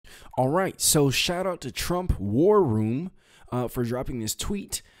All right, so shout out to Trump War Room for dropping this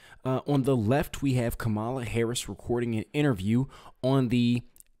tweet. On the left, we have Kamala Harris recording an interview on the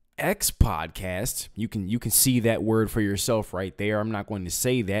X podcast. You can see that word for yourself right there. I'm not going to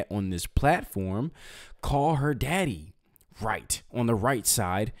say that on this platform. Call her daddy. Right. On the right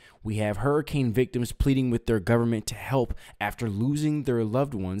side, we have hurricane victims pleading with their government to help after losing their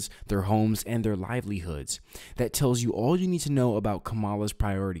loved ones, their homes, and their livelihoods. That tells you all you need to know about Kamala's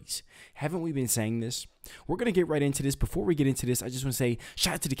priorities. Haven't we been saying this? We're going to get right into this. Before we get into this, I just want to say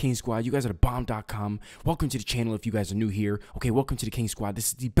shout out to the King Squad. You guys are the bomb.com. Welcome to the channel if you guys are new here. Okay, welcome to the King Squad. This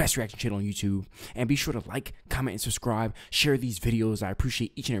is the best reaction channel on YouTube. And be sure to like, comment, and subscribe. Share these videos. I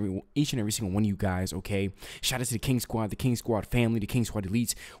appreciate each and every single one of you guys, okay? Shout out to the King Squad, the King Squad family, the King Squad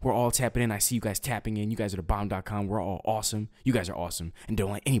elites. We're all tapping in. I see you guys tapping in. You guys are the bomb.com. We're all awesome. You guys are awesome. And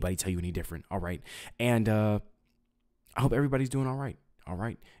don't let anybody tell you any different, all right? And I hope everybody's doing all right. All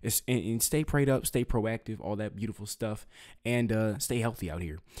right. And stay prayed up, stay proactive, all that beautiful stuff, and stay healthy out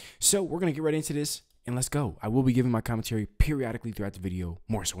here. So we're going to get right into this, and let's go. I will be giving my commentary periodically throughout the video,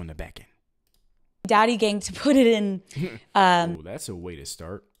 more so in the back end. Daddy gang to put it in. Oh, that's a way to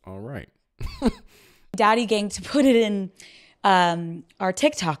start. All right. Daddy gang to put it in our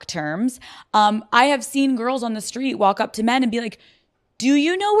TikTok terms. I have seen girls on the street walk up to men and be like, do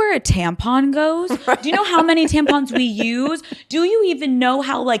you know where a tampon goes? Do you know how many tampons we use? Do you even know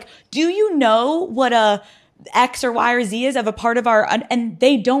how, do you know what a X or Y or Z is of a part of our, and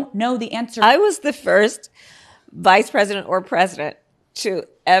they don't know the answer. I was the first vice president or president to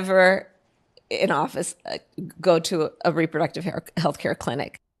ever in office go to a reproductive health care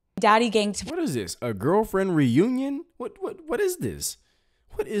clinic. Daddy gang What is this? A girlfriend reunion? What is this?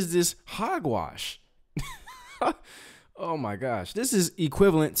 What is this hogwash? Oh my gosh. This is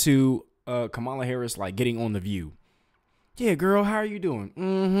equivalent to Kamala Harris getting on The View. Yeah, girl, how are you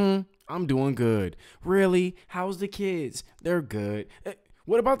doing? I'm doing good. Really? How's the kids? They're good.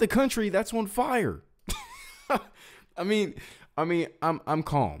 What about the country that's on fire? I mean, I'm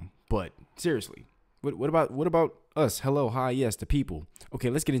calm, but seriously, what about us? Hello, hi, yes, the people.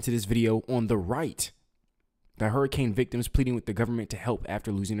 Okay, let's get into this video. On the right, the hurricane victims pleading with the government to help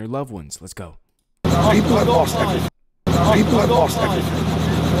after losing their loved ones. Let's go. People have lost everything. People have lost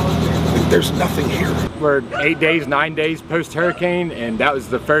everything. There's nothing here. We're 8 days, 9 days post-hurricane, and that was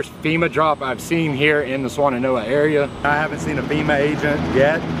the first FEMA drop I've seen here in the Swannanoa area. I haven't seen a FEMA agent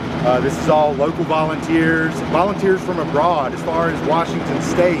yet. This is all local volunteers from abroad, as far as Washington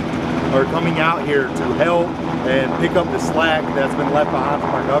State, are coming out here to help and pick up the slack that's been left behind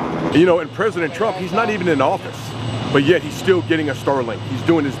from our government. You know, and President Trump, he's not even in office, but yet he's still getting a Starlink. He's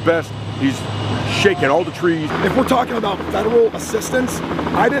doing his best. He's shaking all the trees. If we're talking about federal assistance,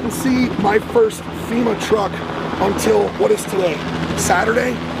 I didn't see my first FEMA truck until, what is today?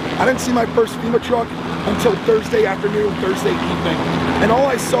 Saturday? I didn't see my first FEMA truck until Thursday afternoon, Thursday evening. And all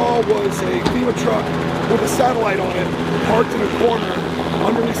I saw was a FEMA truck with a satellite on it, parked in a corner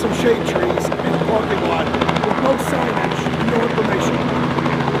underneath some shade trees in a parking lot with no signage, no information.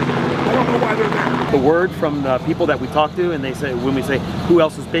 I don't know why they're there. The word from the people that we talk to, and they say, when we say, who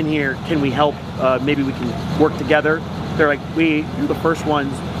else has been here, can we help, maybe we can work together, they're like, you're the first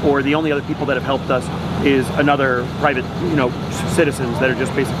ones, or the only other people that have helped us is another private, citizens that are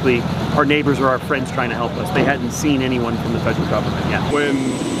just basically our neighbors or our friends trying to help us. They hadn't seen anyone from the federal government yet. When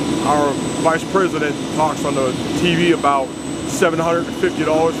our vice president talks on the TV about $750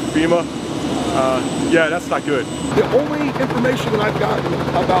 for FEMA, yeah, that's not good. The only information that I've gotten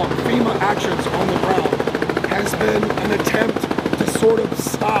about FEMA actions on the ground has been an attempt to sort of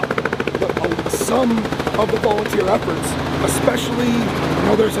stop some of the volunteer efforts, especially,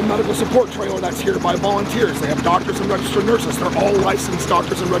 there's a medical support trailer that's here by volunteers. They have doctors and registered nurses. They're all licensed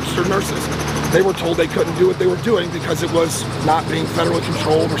doctors and registered nurses. They were told they couldn't do what they were doing because it was not being federally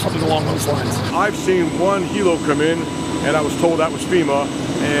controlled or something along those lines. I've seen one helo come in, and I was told that was FEMA,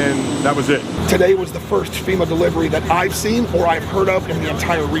 and that was it. Today was the first FEMA delivery that I've seen or I've heard of in the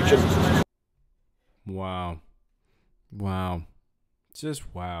entire region. Wow. Wow.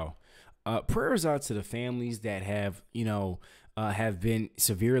 Just wow. Prayers out to the families that have been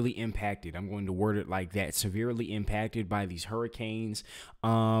severely impacted. I'm going to word it like that. Severely impacted by these hurricanes.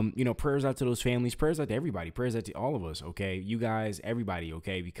 Prayers out to those families. Prayers out to everybody. Prayers out to all of us. Okay. You guys, everybody.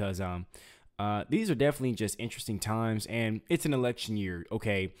 Okay. Because, these are definitely just interesting times, and it's an election year.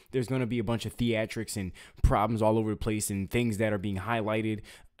 Okay, there's going to be a bunch of theatrics and problems all over the place and things that are being highlighted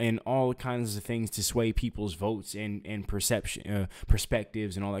and all kinds of things to sway people's votes and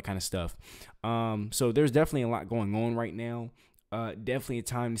perspectives and all that kind of stuff. So there's definitely a lot going on right now. Definitely a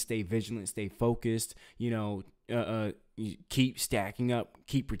time to stay vigilant, stay focused, keep stacking up,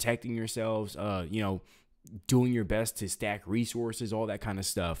 keep protecting yourselves, doing your best to stack resources, all that kind of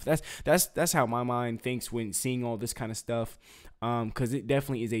stuff. That's how my mind thinks when seeing all this kind of stuff, because it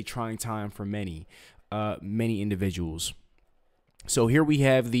definitely is a trying time for many individuals. So here we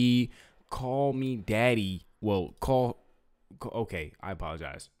have the Call Me Daddy. Well, okay, I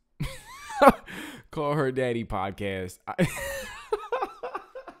apologize. Call Her Daddy podcast.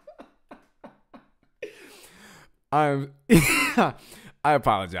 I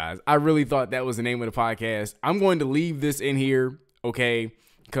apologize. I really thought that was the name of the podcast. I'm going to leave this in here, okay,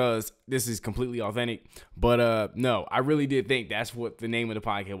 because this is completely authentic. But no, I really did think that's what the name of the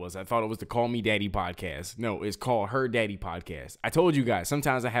podcast was. I thought it was the Call Me Daddy podcast. No, it's Call Her Daddy podcast. I told you guys,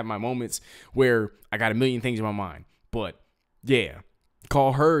 sometimes I have my moments where I got a million things in my mind. But yeah,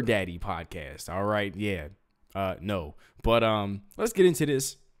 Call Her Daddy podcast. All right, yeah. No. But let's get into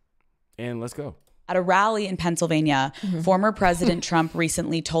this and let's go. At a rally in Pennsylvania, former President Trump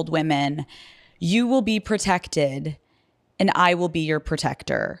recently told women, "You will be protected and I will be your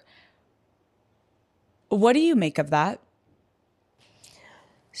protector." What do you make of that?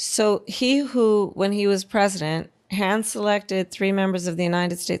 So he who, when he was president, hand-selected 3 members of the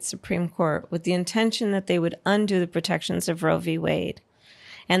United States Supreme Court with the intention that they would undo the protections of Roe v. Wade.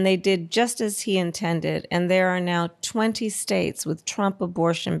 And they did just as he intended. And there are now 20 states with Trump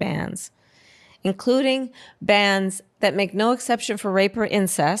abortion bans, including bans that make no exception for rape or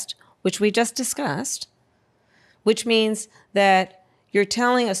incest, which we just discussed, which means that you're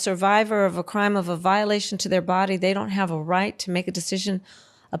telling a survivor of a crime, of a violation to their body, they don't have a right to make a decision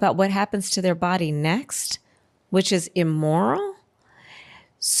about what happens to their body next, which is immoral.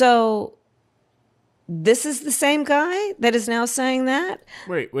 So this is the same guy that is now saying that?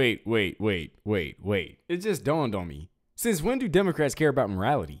 Wait. It just dawned on me. Since when do Democrats care about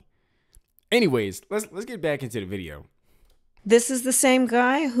morality? Anyways, let's get back into the video. This is the same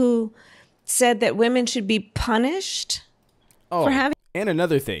guy who said that women should be punished for having... And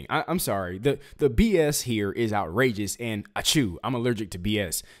another thing, I'm sorry, the BS here is outrageous, and I'm allergic to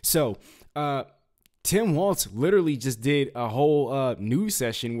BS. So, Tim Walz literally just did a whole news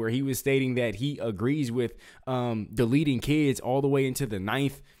session where he was stating that he agrees with deleting kids all the way into the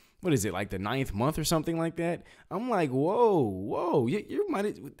 9th. What is it, like the 9th month or something like that? I'm like, whoa, you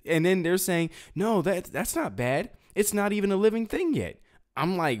might. And then they're saying, no, that's not bad. It's not even a living thing yet.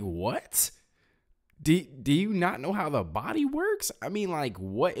 I'm like, what? Do you not know how the body works? I mean, like,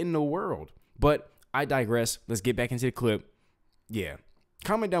 what in the world? But I digress. Let's get back into the clip. Yeah.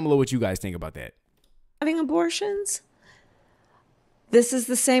 Comment down below what you guys think about that. Having abortions? This is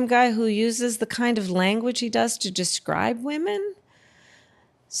the same guy who uses the kind of language he does to describe women?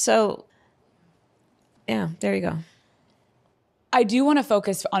 So, yeah, there you go. I do want to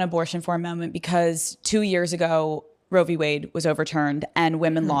focus on abortion for a moment because 2 years ago, Roe v. Wade was overturned and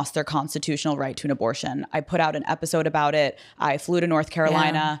women lost their constitutional right to an abortion. I put out an episode about it. I flew to North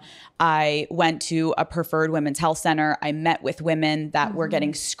Carolina. Yeah. I went to a preferred women's health center. I met with women that were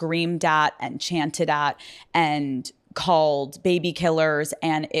getting screamed at and chanted at and called baby killers.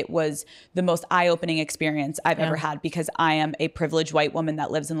 And it was the most eye-opening experience I've ever had because I am a privileged white woman that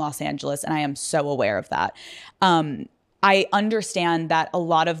lives in Los Angeles and I am so aware of that. I understand that a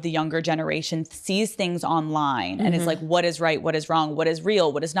lot of the younger generation sees things online and is like, what is right? What is wrong? What is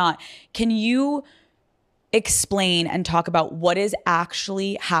real? What is not? Can you explain and talk about what is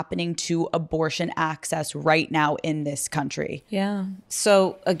actually happening to abortion access right now in this country? Yeah.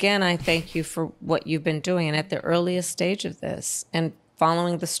 So again, I thank you for what you've been doing and at the earliest stage of this and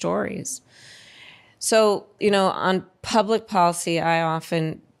following the stories. So, on public policy, I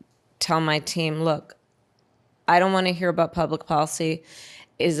often tell my team, look, I don't want to hear about public policy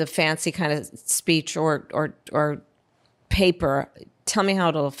is a fancy kind of speech or paper. Tell me how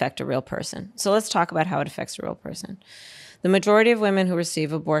it'll affect a real person. So let's talk about how it affects a real person. The majority of women who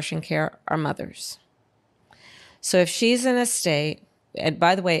receive abortion care are mothers. So if she's in a state, and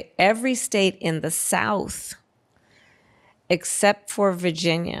by the way, every state in the South, except for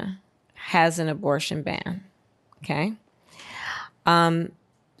Virginia, has an abortion ban, okay?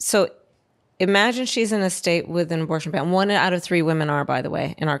 So imagine she's in a state with an abortion ban. 1 out of 3 women are, by the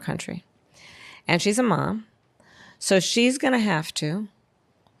way, in our country. And she's a mom. So she's going to have to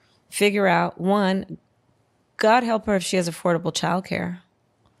figure out, 1, God help her if she has affordable childcare.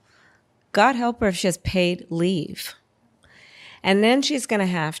 God help her if she has paid leave. And then she's going to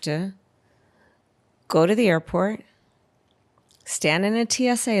have to go to the airport, stand in a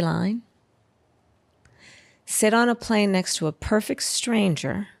TSA line, sit on a plane next to a perfect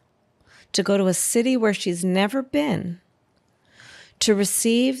stranger, to go to a city where she's never been, to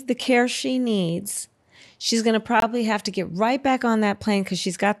receive the care she needs. She's going to probably have to get right back on that plane because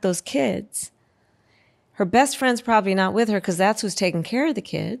she's got those kids. Her best friend's probably not with her because that's who's taking care of the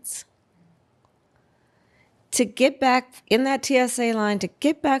kids. To get back in that TSA line, to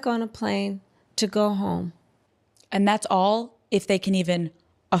get back on a plane, to go home. And that's all if they can even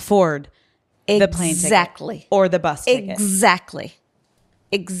afford the plane ticket or the bus ticket.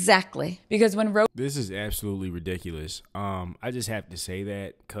 Exactly. Because when this is absolutely ridiculous. I just have to say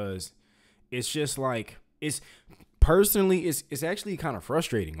that because it's just like it's actually kind of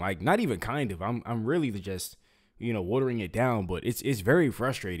frustrating. Like not even kind of. I'm really just watering it down, but it's very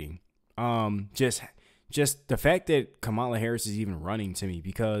frustrating. Just the fact that Kamala Harris is even running to me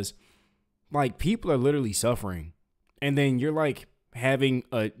because like people are literally suffering, and then you're like having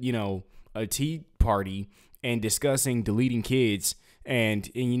a tea party and discussing deleting kids. And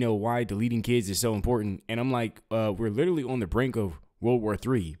why deleting kids is so important. And I'm like, we're literally on the brink of World War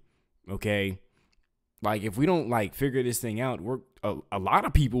III. Okay. Like if we don't like figure this thing out, a lot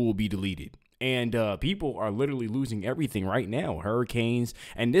of people will be deleted, and people are literally losing everything right now. Hurricanes.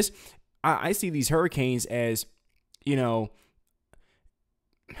 And I see these hurricanes as, how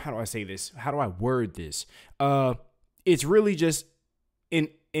do I say this? How do I word this? It's really just an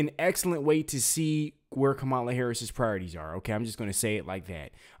excellent way to see where Kamala Harris's priorities are. Okay, I'm just going to say it like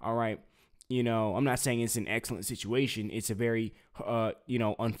that. All right. I'm not saying it's an excellent situation. It's a very,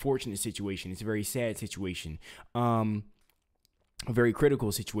 unfortunate situation. It's a very sad situation. A very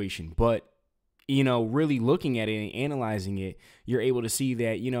critical situation. But, really looking at it and analyzing it, you're able to see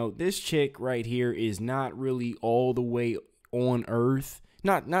that, this chick right here is not really all the way on Earth.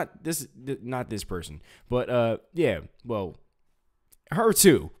 Not this person. But, yeah, well, her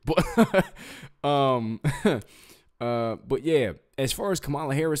too, but but yeah, as far as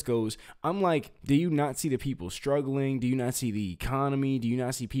Kamala Harris goes, I'm like, do you not see the people struggling? Do you not see the economy? Do you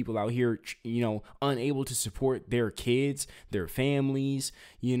not see people out here, unable to support their kids, their families,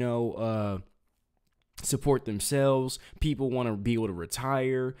 support themselves? People want to be able to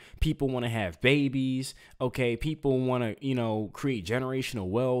retire. People want to have babies. Okay. People want to, create generational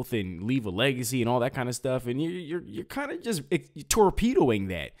wealth and leave a legacy and all that kind of stuff. And you're kind of just torpedoing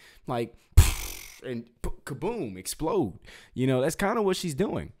that, like, and kaboom, explode. That's kind of what she's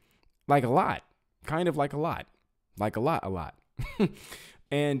doing. Like a lot, kind of like a lot, like a lot.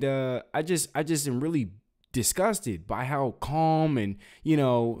 And, I just am really disgusted by how calm and,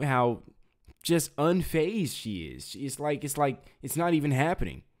 how just unfazed she is. It's like it's not even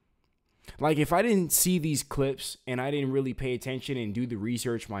happening. Like if I didn't see these clips and I didn't really pay attention and do the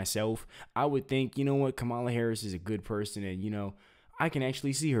research myself, I would think, what, Kamala Harris is a good person, and I can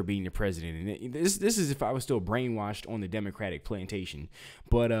actually see her being the president. And this is if I was still brainwashed on the Democratic plantation.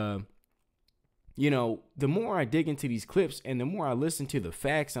 But the more I dig into these clips and the more I listen to the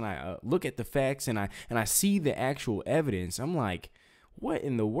facts and I look at the facts and I see the actual evidence, I'm like, what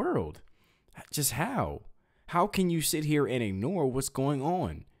in the world? Just how can you sit here and ignore what's going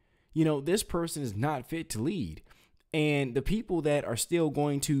on? This person is not fit to lead. And the people that are still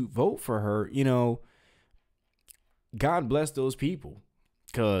going to vote for her, God bless those people,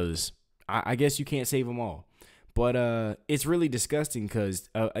 because I guess you can't save them all. But it's really disgusting because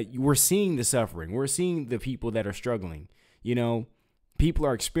we're seeing the suffering. We're seeing the people that are struggling. People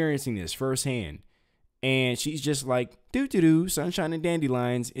are experiencing this firsthand. And she's just like, doo-doo-doo, sunshine and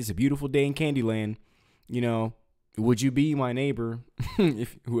dandelions. It's a beautiful day in Candyland. Would you be my neighbor?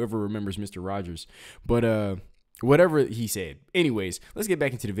 If whoever remembers Mr. Rogers. But whatever he said. Anyways, let's get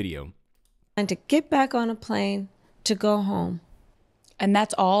back into the video. And to get back on a plane, to go home. And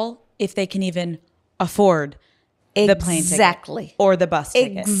that's all if they can even afford the plane ticket or the bus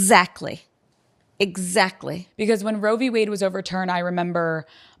ticket. Exactly. Because when Roe v. Wade was overturned, I remember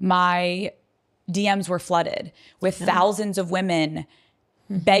my DMs were flooded with thousands of women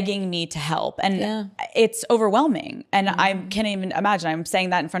begging me to help. And it's overwhelming. And I can't even imagine, I'm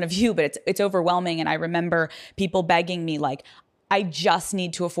saying that in front of you, but it's overwhelming. And I remember people begging me like, I just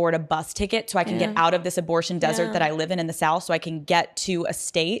need to afford a bus ticket so I can get out of this abortion desert that I live in the South, so I can get to a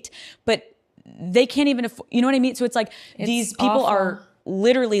state. But they can't even afford, you know what I mean? So it's like these people are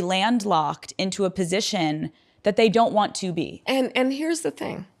literally landlocked into a position that they don't want to be. And here's the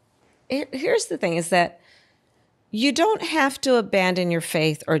thing. Here's the thing is that you don't have to abandon your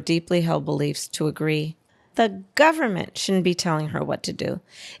faith or deeply held beliefs to agree. The government shouldn't be telling her what to do.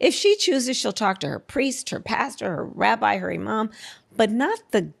 If she chooses, she'll talk to her priest, her pastor, her rabbi, her imam, but not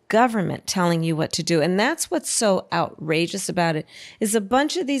the government telling you what to do. And that's what's so outrageous about it, is a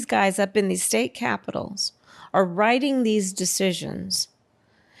bunch of these guys up in these state capitals are writing these decisions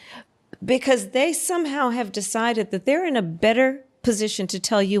because they somehow have decided that they're in a better position to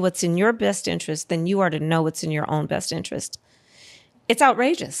tell you what's in your best interest than you are to know what's in your own best interest. It's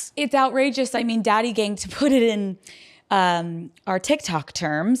outrageous. It's outrageous. I mean, Daddy Gang, to put it in our TikTok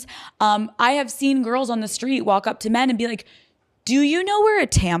terms, I have seen girls on the street walk up to men and be like, do you know where a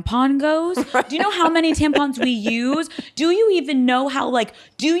tampon goes? Right. Do you know how many tampons we use? Do you even know how, like,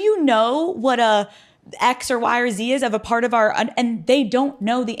 do you know what a X or Y or Z is of a part of our, and they don't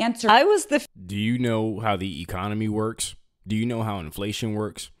know the answer. Do you know how the economy works? Do you know how inflation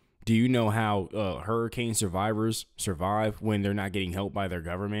works? Do you know how hurricane survivors survive when they're not getting help by their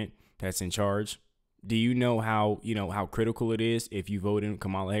government that's in charge? Do you know how critical it is if you vote in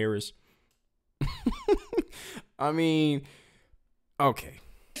Kamala Harris? I mean, okay.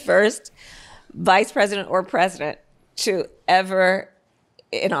 First vice president or president to ever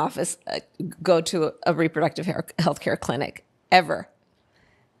in office go to a reproductive health care clinic, ever.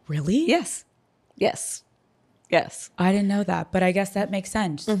 Really? Yes. Yes. Yes. I didn't know that, but I guess that makes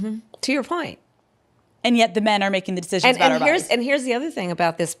sense. Mm-hmm. To your point. And yet the men are making the decisions about our bodies. And here's the other thing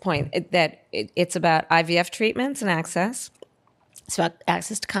about this point, it's about IVF treatments and access. It's about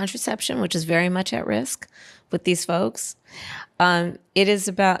access to contraception, which is very much at risk with these folks. It is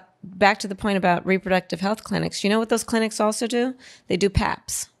about, back to the point about reproductive health clinics. You know what those clinics also do? They do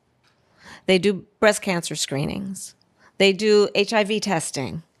PAPs. They do breast cancer screenings. They do HIV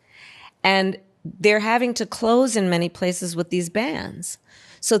testing. And they're having to close in many places with these bans.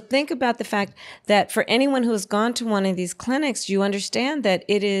 So think about the fact that for anyone who has gone to one of these clinics, you understand that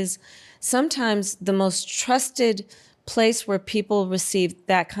it is sometimes the most trusted place where people receive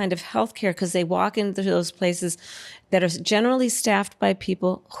that kind of health care, because they walk into those places that are generally staffed by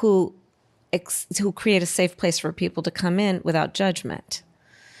people who create a safe place for people to come in without judgment.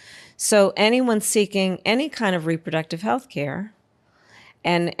 So anyone seeking any kind of reproductive health care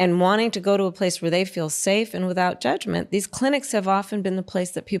and wanting to go to a place where they feel safe and without judgment, these clinics have often been the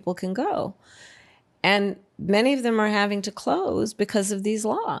place that people can go. And many of them are having to close because of these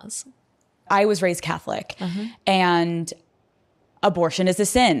laws. I was raised Catholic, and abortion is a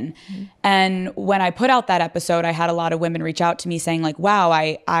sin. And when I put out that episode, I had a lot of women reach out to me saying like, wow,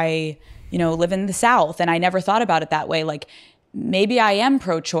 I live in the South and I never thought about it that way. Like, maybe I am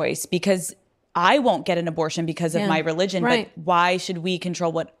pro-choice because I won't get an abortion because of my religion, but why should we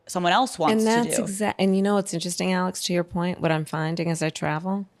control what someone else wants to do? And you know what's interesting, Alex, to your point, what I'm finding as I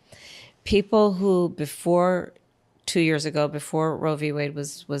travel? People who before 2 years ago, before Roe v. Wade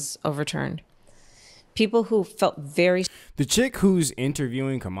was overturned, people who felt very... The chick who's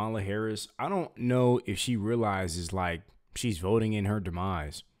interviewing Kamala Harris, I don't know if she realizes like she's voting in her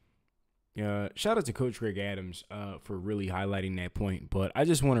demise. Shout out to Coach Greg Adams for really highlighting that point. But I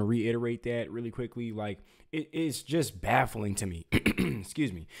just want to reiterate that really quickly. Like, it's just baffling to me.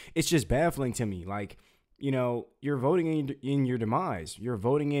 Excuse me. It's just baffling to me. Like, you're voting in your demise. You're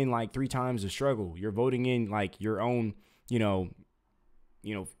voting in like 3 times the struggle. You're voting in like your own,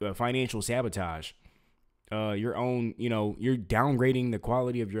 financial sabotage. Your own, you're downgrading the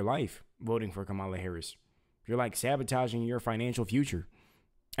quality of your life voting for Kamala Harris. You're like sabotaging your financial future.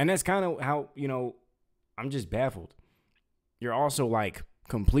 And that's kind of how, I'm just baffled. You're also like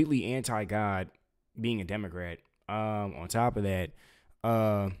completely anti-God being a Democrat. On top of that,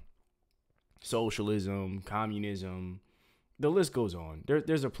 socialism, communism, the list goes on.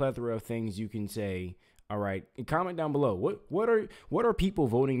 There's a plethora of things you can say. All right. And comment down below. What are people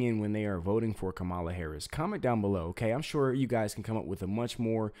voting in when they are voting for Kamala Harris? Comment down below. Okay. I'm sure you guys can come up with a much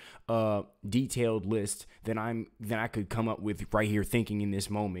more detailed list than I could come up with right here thinking in this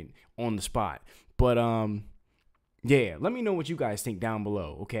moment on the spot. But yeah, let me know what you guys think down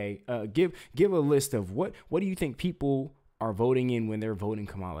below. Okay. Give a list of what do you think people are voting in when they're voting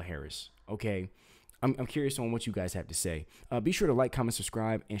Kamala Harris? Okay. I'm curious on what you guys have to say. Be sure to like, comment,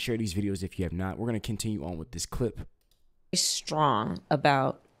 subscribe, and share these videos if you have not. We're going to continue on with this clip. Strong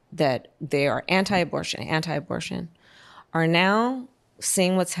about that they are anti-abortion, are now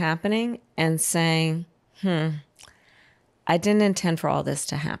seeing what's happening and saying, I didn't intend for all this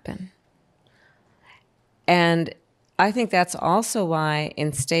to happen. And I think that's also why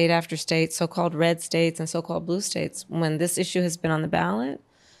in state after state, so-called red states and so-called blue states, when this issue has been on the ballot,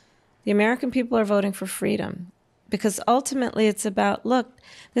 the American people are voting for freedom, because ultimately it's about, look,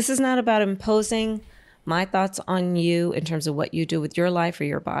 this is not about imposing my thoughts on you in terms of what you do with your life or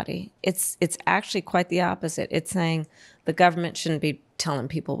your body. It's actually quite the opposite. It's saying the government shouldn't be telling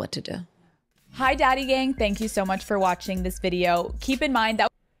people what to do. Hi, Daddy Gang. Thank you so much for watching this video. Keep in mind that...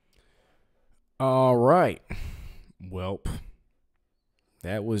 All right. Welp.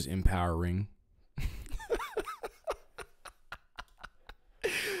 That was empowering.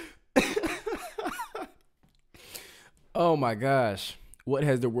 Oh my gosh. What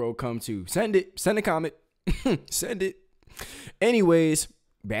has the world come to? Send it. Send a comment. Send it. Anyways,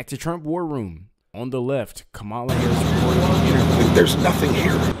 back to Trump War Room. On the left, Kamala Harris. There's nothing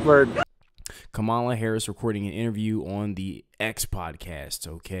here. Word. Kamala Harris recording an interview on the X podcast,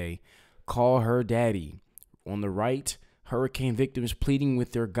 okay? Call her daddy. On the right, hurricane victims pleading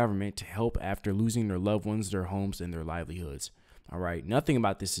with their government to help after losing their loved ones, their homes, and their livelihoods. All right, nothing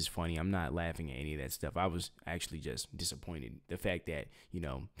about this is funny. I'm not laughing at any of that stuff. I was actually just disappointed. The fact that,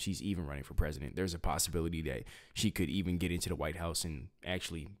 she's even running for president. There's a possibility that she could even get into the White House and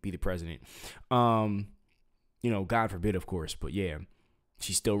actually be the president. God forbid, of course. But yeah,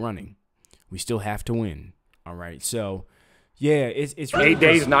 she's still running. We still have to win. All right, so yeah, it's really 8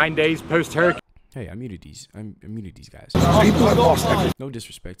 days, 9 days post hurricane. Hey, I muted these guys. People have lost everything. No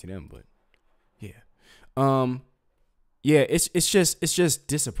disrespect to them, but yeah. Yeah, it's just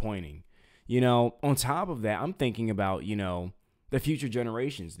disappointing. On top of that, I'm thinking about, the future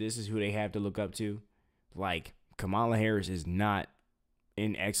generations. This is who they have to look up to. Like, Kamala Harris is not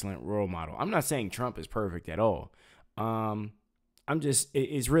an excellent role model. I'm not saying Trump is perfect at all.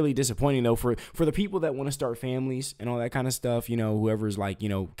 It's really disappointing though for the people that want to start families and all that kind of stuff, whoever's like,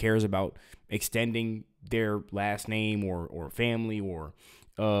 cares about extending their last name or family or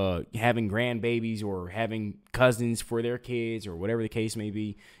having grandbabies or having cousins for their kids or whatever the case may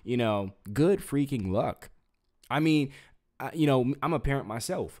be, good freaking luck. I mean, I'm a parent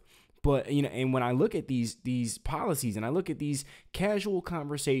myself, but, and when I look at these policies and I look at these casual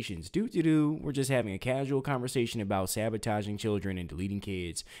conversations, we're just having a casual conversation about sabotaging children and deleting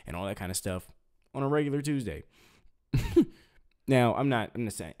kids and all that kind of stuff on a regular Tuesday. Now, I'm not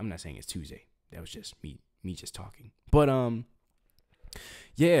saying it's Tuesday. That was just me just talking. But,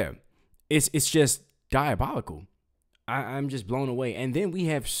 yeah, it's just diabolical. I'm just blown away. And then we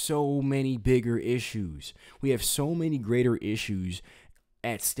have so many bigger issues. We have so many greater issues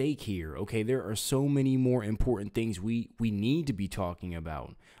at stake here. Okay, there are so many more important things we need to be talking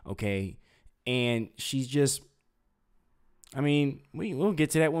about. Okay, and she's just, we'll get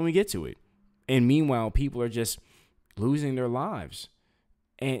to that when we get to it. And meanwhile, people are just losing their lives,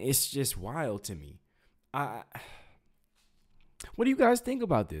 and it's just wild to me. What do you guys think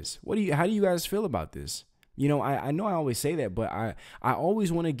about this? How do you guys feel about this? I know I always say that, but I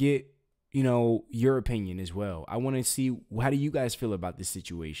always want to get, your opinion as well. I want to see, how do you guys feel about this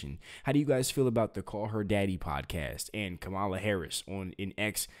situation? How do you guys feel about the Call Her Daddy podcast and Kamala Harris on an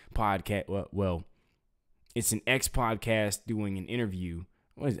X podcast? Well, it's an X podcast doing an interview.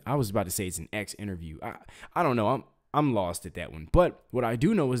 I was about to say it's an X interview. I don't know. I'm lost at that one. But what I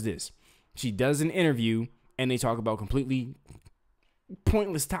do know is this. She does an interview and they talk about completely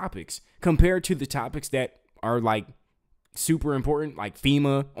pointless topics compared to the topics that are like super important, like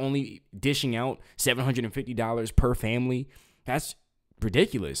FEMA only dishing out $750 per family. That's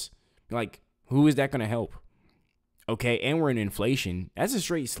ridiculous. Like, who is that going to help? Okay, and we're in inflation. That's a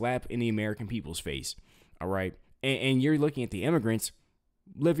straight slap in the American people's face. All right, and you're looking at the immigrants.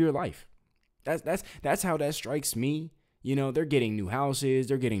 Live your life. That's how that strikes me. They're getting new houses,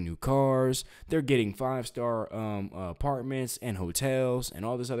 they're getting new cars, they're getting 5-star apartments and hotels and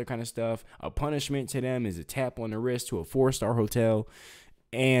all this other kind of stuff. A punishment to them is a tap on the wrist to a 4-star hotel.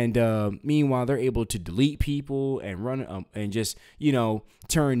 And meanwhile, they're able to delete people and run and just,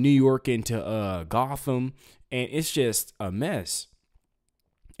 turn New York into Gotham. And it's just a mess.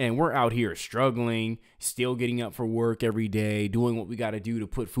 And we're out here struggling, still getting up for work every day, doing what we got to do to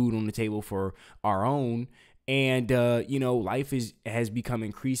put food on the table for our own. And, life has become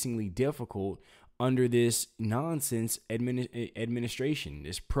increasingly difficult under this nonsense administration,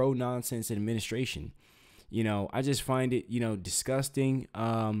 this pro-nonsense administration. I just find it, disgusting,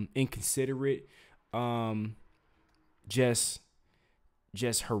 inconsiderate, just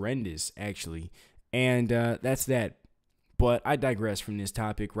horrendous, actually. And that's that. But I digress from this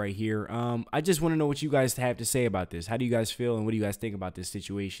topic right here. I just want to know what you guys have to say about this. How do you guys feel and what do you guys think about this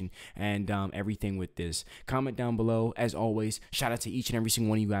situation and everything with this? Comment down below. As always, shout out to each and every single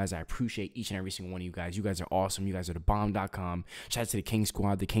one of you guys. I appreciate each and every single one of you guys. You guys are awesome. You guys are the bomb.com. Shout out to the King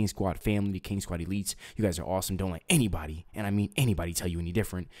Squad, the King Squad family, the King Squad elites. You guys are awesome. Don't let anybody, and I mean anybody, tell you any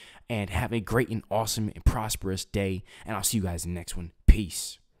different. And have a great and awesome and prosperous day. And I'll see you guys in the next one.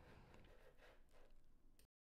 Peace.